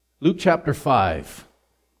Luke chapter 5.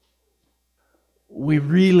 We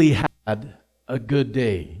really had a good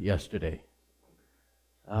day yesterday.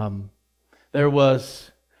 There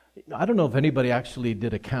was, I don't know if anybody actually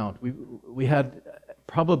did a count. We had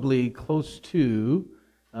probably close to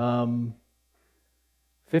 50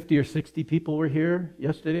 or 60 people were here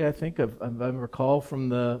yesterday, I think. If I recall from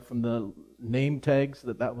the name tags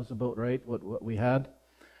that was about right, what we had.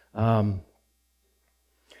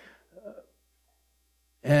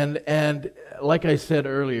 And like I said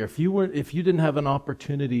earlier, if you didn't have an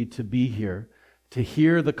opportunity to be here, to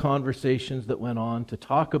hear the conversations that went on, to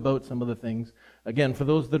talk about some of the things, again, for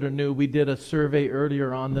those that are new, we did a survey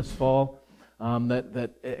earlier on this fall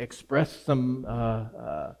that expressed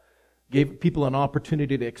gave people an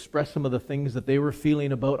opportunity to express some of the things that they were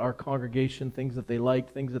feeling about our congregation, things that they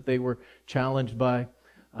liked, things that they were challenged by.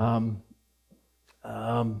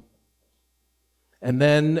 And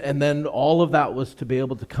then all of that was to be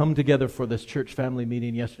able to come together for this church family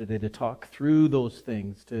meeting yesterday to talk through those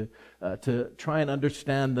things, to try and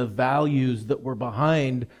understand the values that were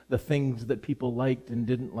behind the things that people liked and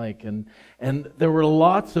didn't like. And there were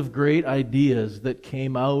lots of great ideas that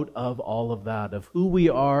came out of all of that, of who we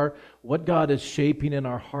are, what God is shaping in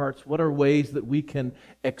our hearts, what are ways that we can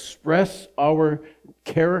express our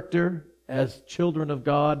character as children of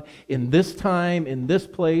God in this time, in this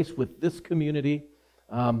place, with this community.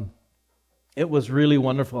 It was really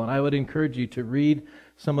wonderful, and I would encourage you to read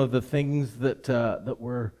some of the things that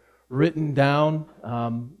were written down,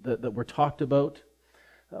 that were talked about.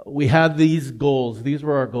 We had these goals. These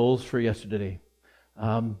were our goals for yesterday.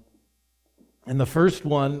 And the first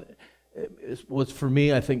one was, for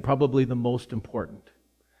me, I think, probably the most important,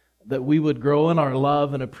 that we would grow in our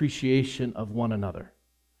love and appreciation of one another.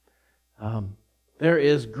 There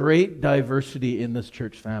is great diversity in this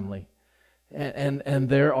church family. And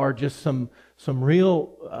there are just some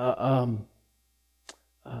real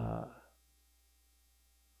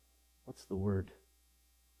what's the word?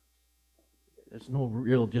 There's no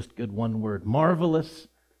real just good one word. Marvelous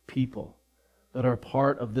people that are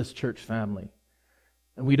part of this church family.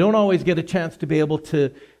 And we don't always get a chance to be able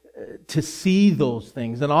to see those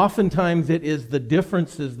things. And oftentimes it is the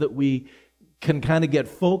differences that we can kind of get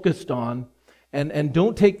focused on. And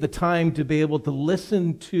don't take the time to be able to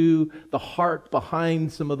listen to the heart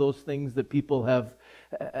behind some of those things that people have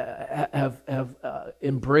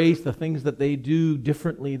embraced, the things that they do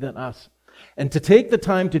differently than us. And to take the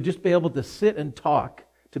time to just be able to sit and talk,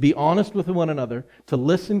 to be honest with one another, to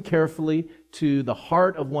listen carefully to the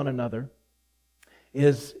heart of one another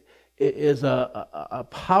is a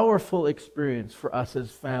powerful experience for us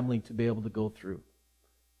as family to be able to go through.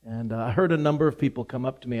 And I heard a number of people come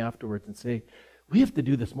up to me afterwards and say, we have to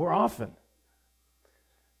do this more often.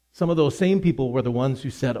 Some of those same people were the ones who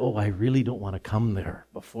said, I really don't want to come there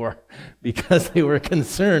before, because they were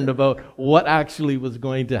concerned about what actually was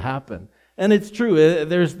going to happen. And it's true,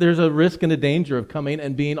 there's a risk and a danger of coming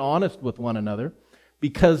and being honest with one another,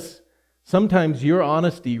 because sometimes your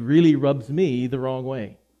honesty really rubs me the wrong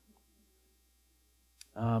way.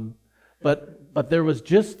 But there was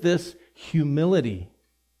just this humility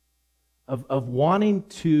of wanting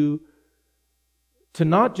to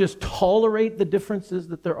not just tolerate the differences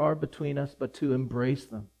that there are between us, but to embrace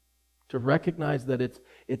them, to recognize that it's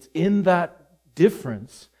in that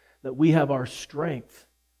difference that we have our strength,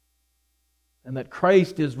 and that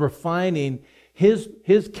Christ is refining His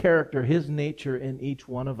character, His nature in each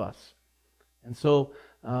one of us. And so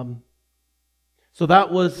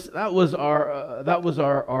that was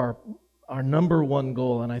our number one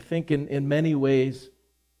goal, and I think in many ways.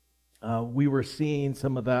 We were seeing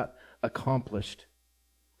some of that accomplished.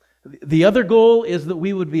 The other goal is that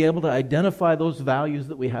we would be able to identify those values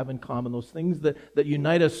that we have in common, those things that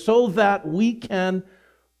unite us, so that we can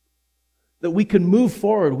move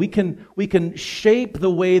forward. We can shape the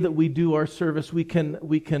way that we do our service. We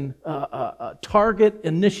can target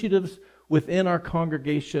initiatives within our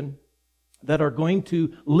congregation that are going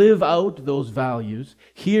to live out those values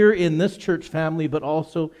here in this church family, but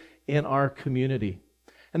also in our community.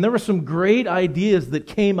 And there were some great ideas that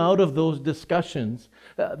came out of those discussions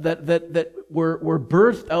that were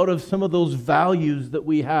birthed out of some of those values that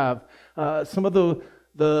we have. Some of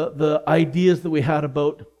the ideas that we had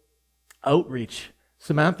about outreach.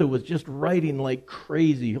 Samantha was just writing like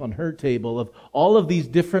crazy on her table of all of these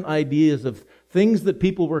different ideas of things that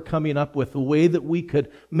people were coming up with, the way that we could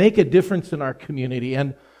make a difference in our community.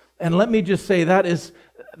 And And let me just say, that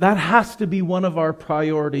has to be one of our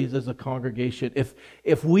priorities as a congregation.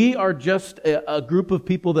 If we are just a group of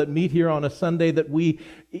people that meet here on a Sunday, that we,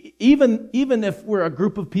 even if we're a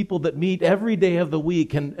group of people that meet every day of the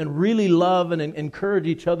week and really love and encourage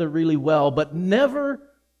each other really well, but never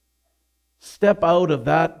step out of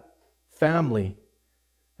that family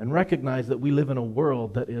and recognize that we live in a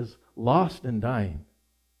world that is lost and dying,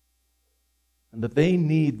 and that they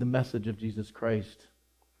need the message of Jesus Christ,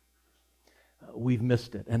 we've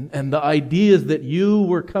missed it. And the ideas that you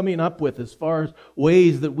were coming up with as far as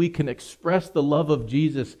ways that we can express the love of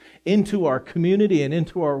Jesus into our community and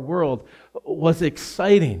into our world was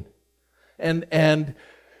exciting. And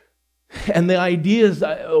the ideas,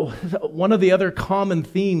 one of the other common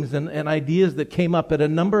themes and ideas that came up at a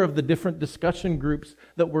number of the different discussion groups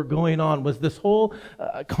that were going on was this whole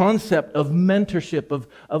concept of mentorship,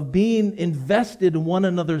 of being invested in one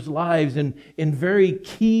another's lives in very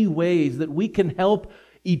key ways that we can help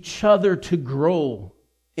each other to grow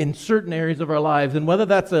in certain areas of our lives. And whether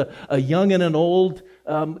that's a young and an old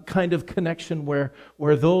kind of connection where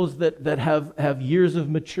those that have years of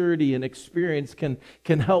maturity and experience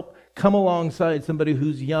can help come alongside somebody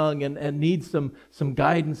who's young and needs some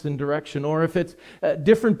guidance and direction, or if it's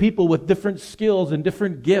different people with different skills and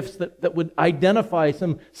different gifts that would identify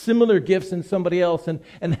some similar gifts in somebody else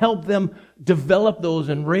and help them develop those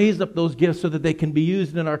and raise up those gifts so that they can be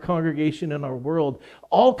used in our congregation and our world.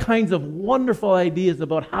 All kinds of wonderful ideas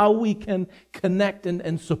about how we can connect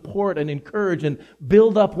and support and encourage and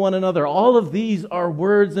build up one another. All of these are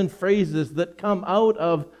words and phrases that come out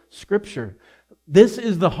of Scripture. This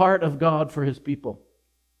is the heart of God for His people.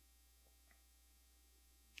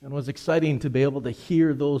 And it was exciting to be able to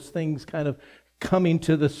hear those things kind of coming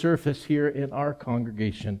to the surface here in our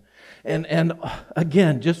congregation. And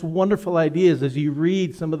again, just wonderful ideas as you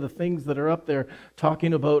read some of the things that are up there,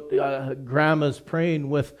 talking about grandmas praying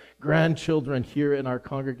with grandchildren here in our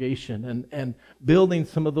congregation and building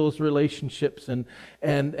some of those relationships and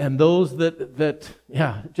those that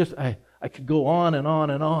just I could go on and on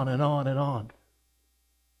and on and on and on.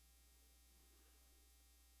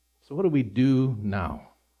 So what do we do now?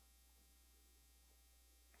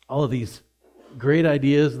 All of these great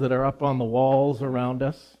ideas that are up on the walls around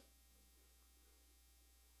us.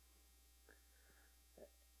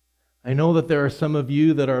 I know that there are some of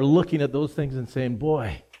you that are looking at those things and saying,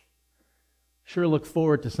 boy, sure look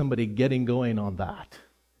forward to somebody getting going on that.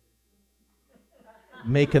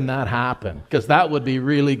 Making that happen. Because that would be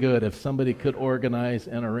really good if somebody could organize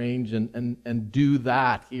and arrange and do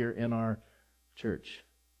that here in our church.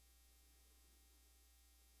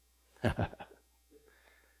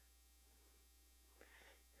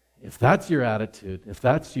 If that's your attitude, if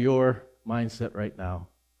that's your mindset right now,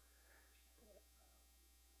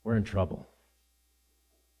 we're in trouble.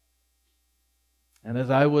 And as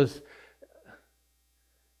I was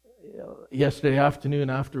yesterday afternoon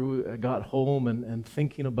after I got home and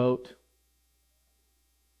thinking about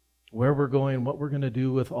where we're going, what we're going to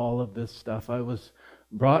do with all of this stuff, I was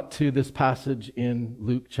brought to this passage in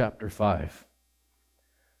Luke chapter 5.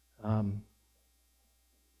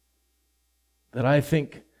 That I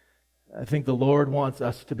think the Lord wants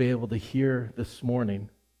us to be able to hear this morning,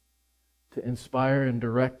 to inspire and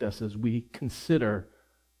direct us as we consider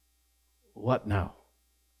what now.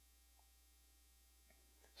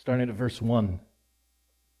 Starting at verse 1.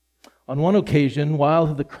 On one occasion,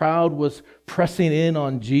 while the crowd was pressing in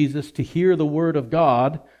on Jesus to hear the word of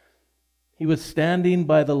God, he was standing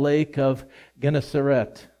by the lake of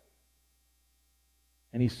Gennesaret.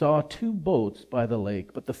 And he saw 2 boats by the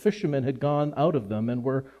lake, but the fishermen had gone out of them and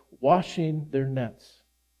were washing their nets.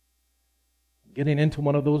 Getting into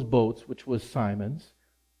one of those boats, which was Simon's,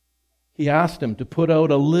 he asked him to put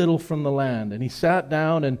out a little from the land, and he sat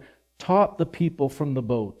down and taught the people from the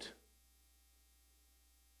boat.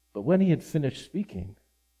 But when he had finished speaking,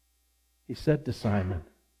 he said to Simon,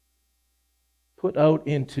 "Put out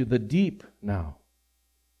into the deep now,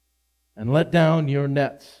 and let down your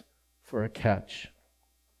nets for a catch."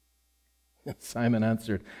 Simon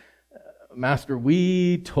answered, "Master,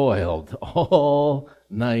 we toiled all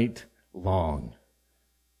night long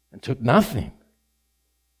and took nothing.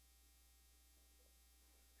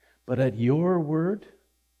 But at your word,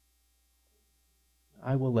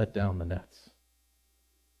 I will let down the nets."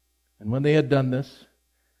 And when they had done this,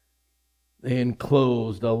 they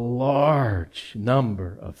enclosed a large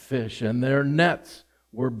number of fish, and their nets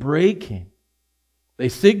were breaking. They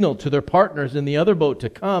signaled to their partners in the other boat to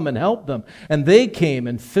come and help them. And they came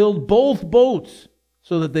and filled both boats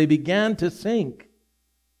so that they began to sink.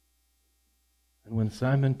 And when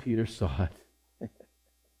Simon Peter saw it,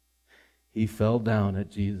 he fell down at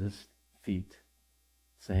Jesus' feet,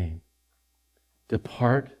 saying,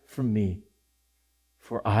 "Depart from me,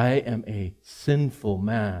 for I am a sinful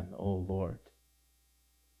man, O Lord."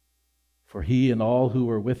 For he and all who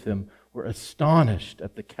were with him were astonished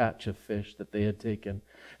at the catch of fish that they had taken.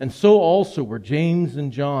 And so also were James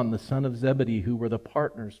and John, the son of Zebedee, who were the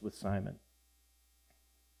partners with Simon.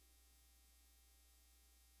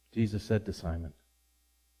 Jesus said to Simon,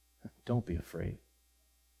 "Don't be afraid.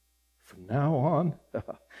 From now on,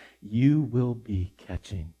 you will be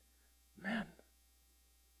catching men."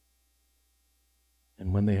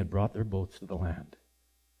 And when they had brought their boats to the land,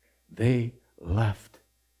 they left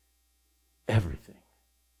everything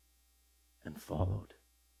and followed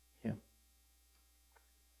him.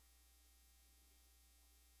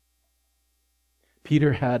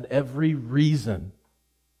 Peter had every reason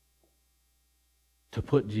to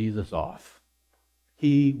put Jesus off.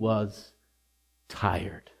 He was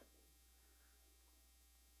tired.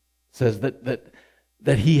 It says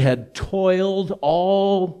that he had toiled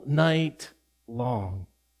all night long.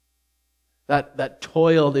 That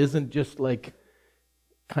toiled isn't just like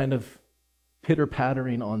kind of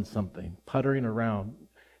pitter-pattering on something, puttering around.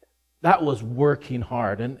 That was working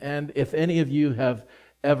hard. And if any of you have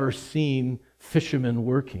ever seen fishermen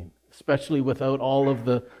working, especially without all of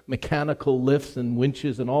the mechanical lifts and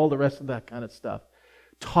winches and all the rest of that kind of stuff,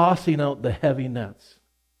 tossing out the heavy nets,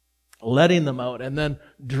 letting them out, and then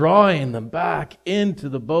drawing them back into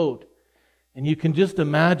the boat. And you can just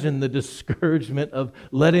imagine the discouragement of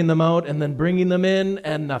letting them out and then bringing them in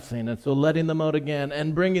and nothing. And so letting them out again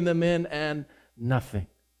and bringing them in and nothing.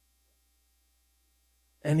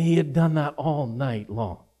 And he had done that all night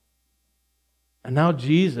long. And now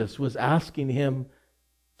Jesus was asking him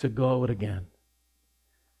to go out again.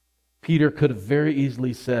 Peter could have very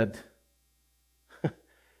easily said,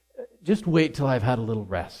 "Just wait till I've had a little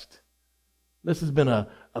rest. This has been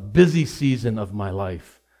a busy season of my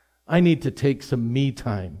life. I need to take some me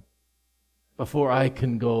time before I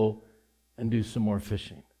can go and do some more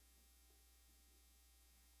fishing."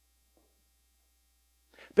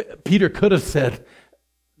 But Peter could have said,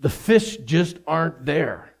 "The fish just aren't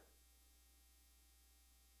there.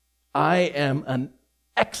 I am an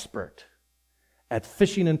expert at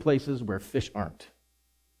fishing in places where fish aren't.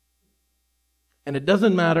 And it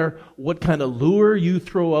doesn't matter what kind of lure you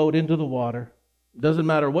throw out into the water. It doesn't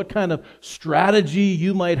matter what kind of strategy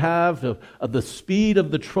you might have of the speed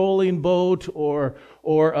of the trolling boat or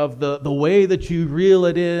of the way that you reel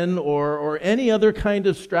it in or any other kind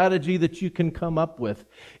of strategy that you can come up with.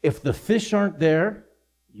 If the fish aren't there,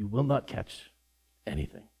 you will not catch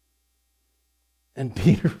anything." And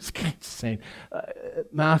Peter was kind of saying,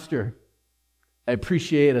 "Master, I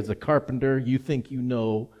appreciate as a carpenter, you think you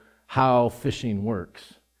know how fishing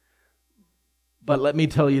works. But let me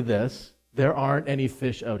tell you this. There aren't any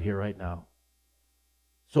fish out here right now.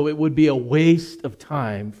 So it would be a waste of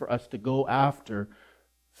time for us to go after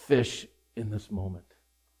fish in this moment."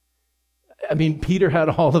 I mean, Peter had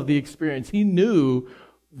all of the experience. He knew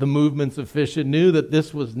the movements of fish and knew that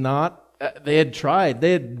this was not, they had tried,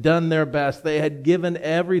 they had done their best, they had given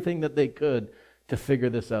everything that they could to figure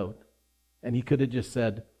this out. And he could have just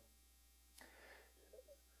said,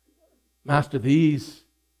 "Master,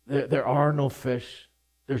 there are no fish.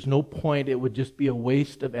 There's no point. It would just be a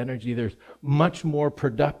waste of energy. There's much more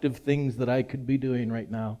productive things that I could be doing right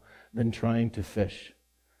now than trying to fish.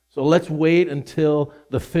 So let's wait until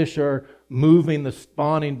the fish are moving, the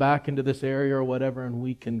spawning back into this area or whatever, and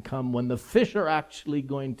we can come when the fish are actually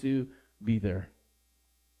going to be there."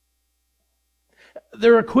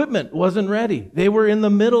 Their equipment wasn't ready. They were in the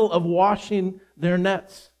middle of washing their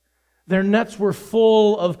nets. Their nets were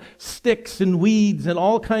full of sticks and weeds and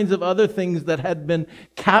all kinds of other things that had been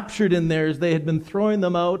captured in there as they had been throwing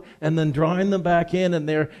them out and then drawing them back in, and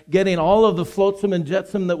they're getting all of the flotsam and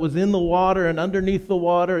jetsam that was in the water and underneath the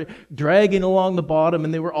water, dragging along the bottom,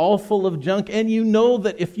 and they were all full of junk. And you know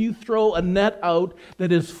that if you throw a net out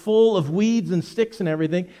that is full of weeds and sticks and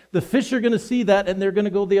everything, the fish are going to see that and they're going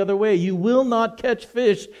to go the other way. You will not catch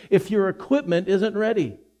fish if your equipment isn't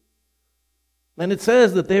ready. And it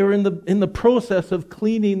says that they were in the process of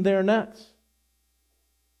cleaning their nets.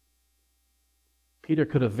 Peter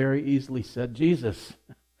could have very easily said, "Jesus,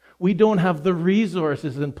 we don't have the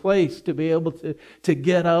resources in place to be able to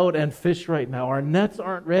get out and fish right now. Our nets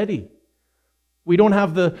aren't ready. We don't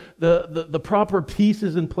have the proper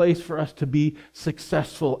pieces in place for us to be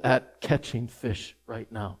successful at catching fish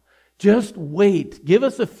right now. Just wait. Give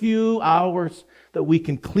us a few hours that we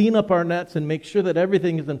can clean up our nets and make sure that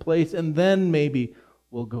everything is in place, and then maybe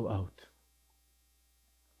we'll go out."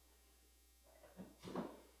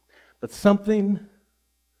 But something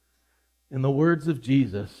in the words of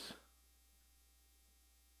Jesus,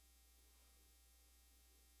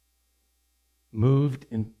 moved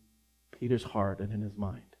in Peter's heart and in his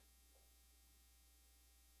mind.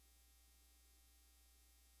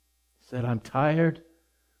 He said, I'm tired.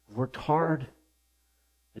 I've worked hard.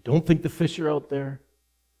 I don't think the fish are out there.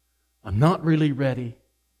 I'm not really ready.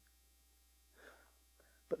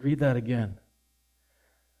 But read that again.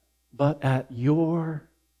 But at your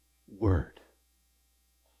word,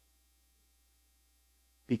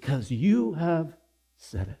 because you have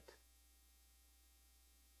said it,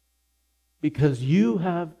 because you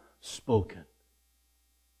have spoken,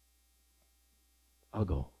 I'll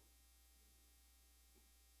go.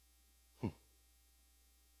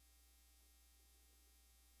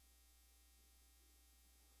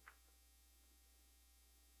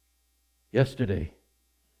 Yesterday,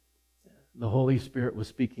 the Holy Spirit was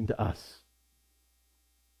speaking to us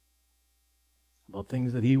about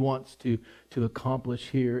things that He wants to accomplish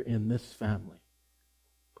here in this family.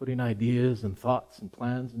 Putting ideas and thoughts and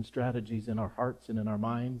plans and strategies in our hearts and in our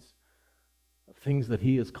minds of things that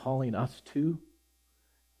He is calling us to.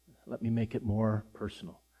 Let me make it more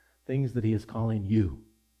personal. Things that He is calling you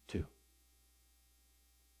to.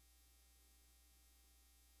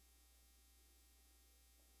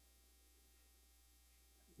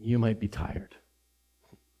 You might be tired.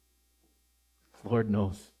 Lord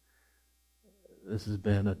knows this has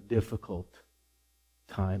been a difficult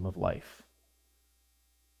time of life.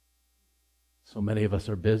 So many of us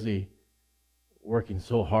are busy working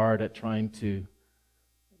so hard at trying to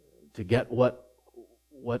get what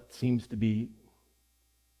seems to be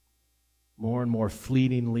more and more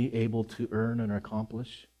fleetingly able to earn and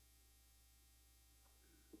accomplish.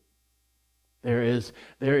 There is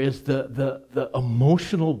the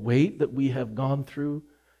emotional weight that we have gone through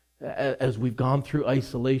as we've gone through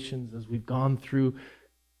isolations, as we've gone through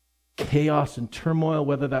chaos and turmoil,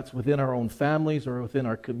 whether that's within our own families or within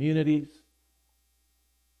our communities.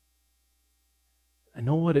 I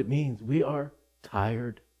know what it means. We are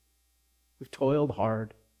tired. We've toiled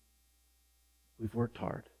hard. We've worked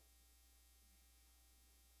hard.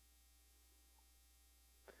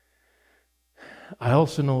 I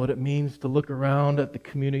also know what it means to look around at the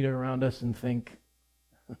community around us and think,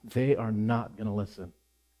 they are not going to listen.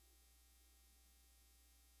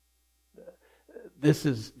 This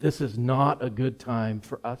is not a good time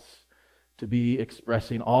for us to be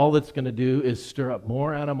expressing. All it's going to do is stir up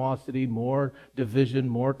more animosity, more division,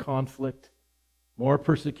 more conflict, more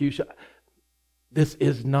persecution. This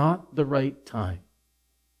is not the right time.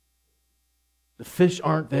 The fish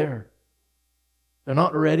aren't there. They're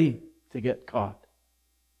not ready to get caught.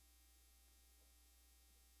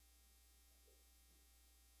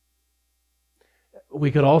 We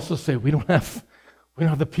could also say we don't have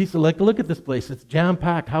the peace. Look at this place. It's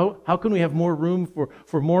jam-packed. How can we have more room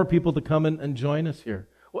for more people to come and join us here?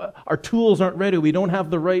 Well, our tools aren't ready. We don't have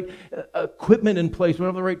the right equipment in place. We don't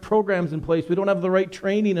have the right programs in place. We don't have the right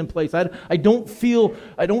training in place. I don't feel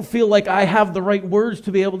like I have the right words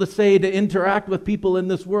to be able to say to interact with people in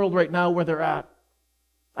this world right now where they're at.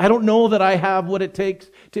 I don't know that I have what it takes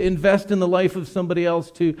to invest in the life of somebody else,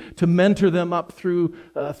 to mentor them up through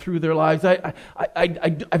their lives.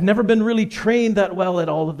 I've never been really trained that well at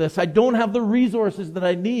all of this. I don't have the resources that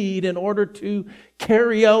I need in order to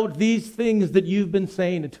carry out these things that you've been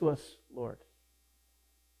saying to us, Lord.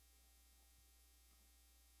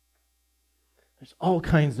 There's all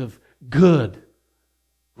kinds of good,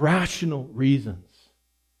 rational reasons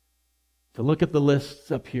to look at the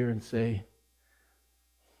lists up here and say,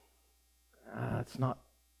 it's not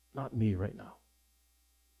me right now.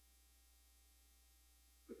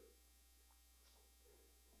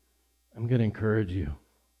 I'm going to encourage you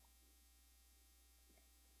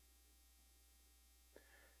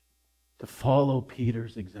to follow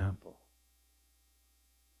Peter's example,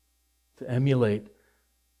 to emulate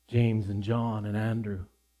James and John and Andrew,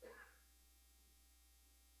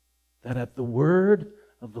 that at the word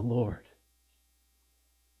of the Lord,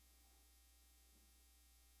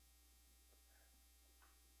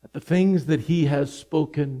 at the things that He has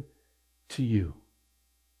spoken to you,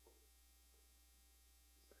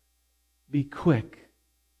 be quick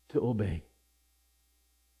to obey.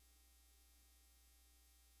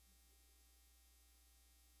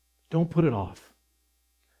 Don't put it off.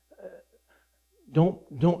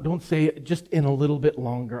 Don't say, just in a little bit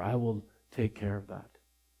longer, I will take care of that.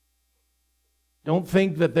 Don't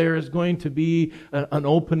think that there is going to be an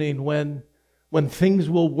opening when things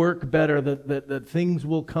will work better, that things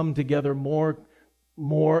will come together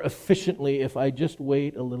more efficiently if I just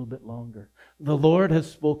wait a little bit longer. The Lord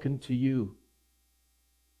has spoken to you.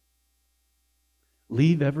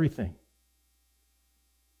 Leave everything.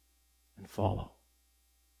 and follow.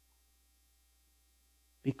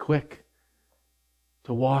 Be quick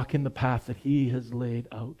to walk in the path that He has laid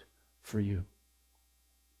out for you.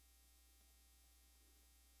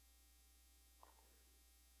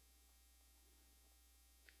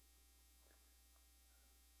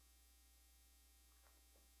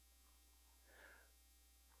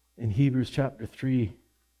 In Hebrews chapter 3,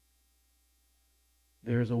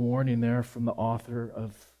 there's a warning there from the author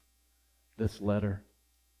of this letter.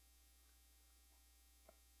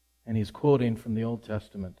 And he's quoting from the Old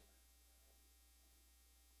Testament.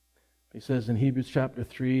 He says in Hebrews chapter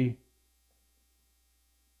 3,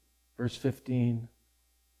 verse 15,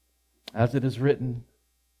 as it is written,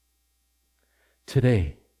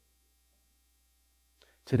 today,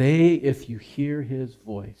 if you hear His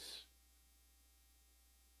voice,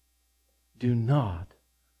 do not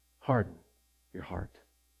harden your heart.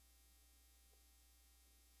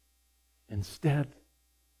 Instead,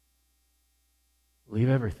 leave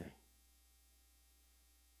everything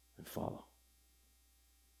and follow.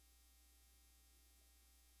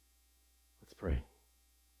 Let's pray.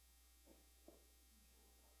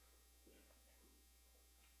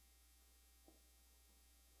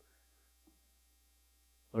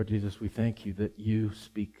 Lord Jesus, we thank You that You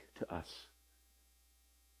speak to us.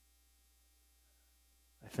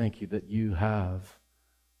 I thank You that You have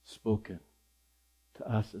spoken to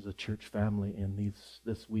us as a church family in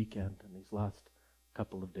this weekend and these last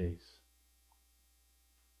couple of days.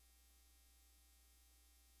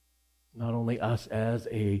 Not only us as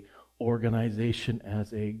a organization,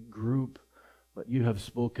 as a group, but You have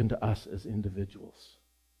spoken to us as individuals.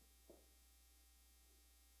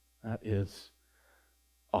 That is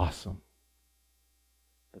awesome.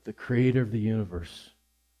 That the Creator of the universe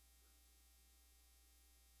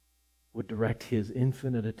would direct His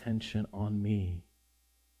infinite attention on me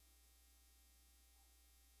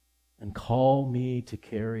and call me to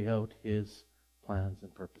carry out His plans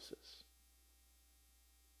and purposes.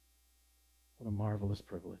 What a marvelous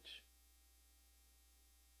privilege.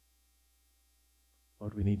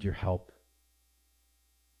 Lord, we need Your help.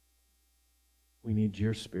 We need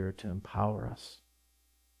Your Spirit to empower us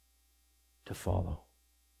to follow,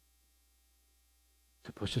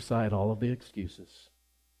 to push aside all of the excuses,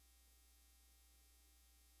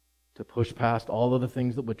 to push past all of the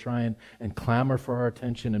things that would try and clamor for our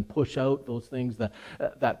attention and push out those things,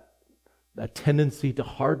 that tendency to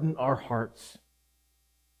harden our hearts,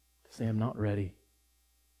 to say, I'm not ready.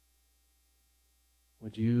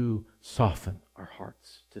 Would You soften our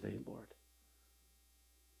hearts today, Lord?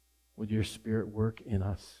 Would Your Spirit work in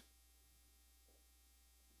us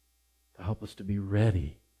to help us to be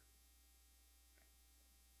ready,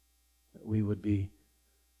 that we would be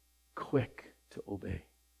quick to obey,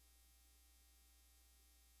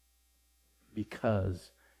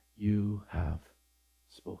 because You have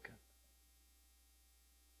spoken.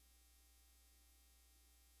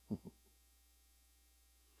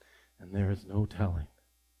 And there is no telling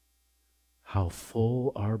how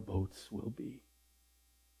full our boats will be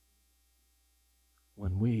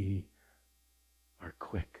when we are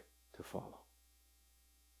quick to follow.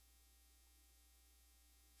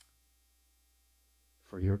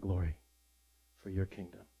 For Your glory, for Your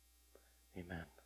kingdom. Amen.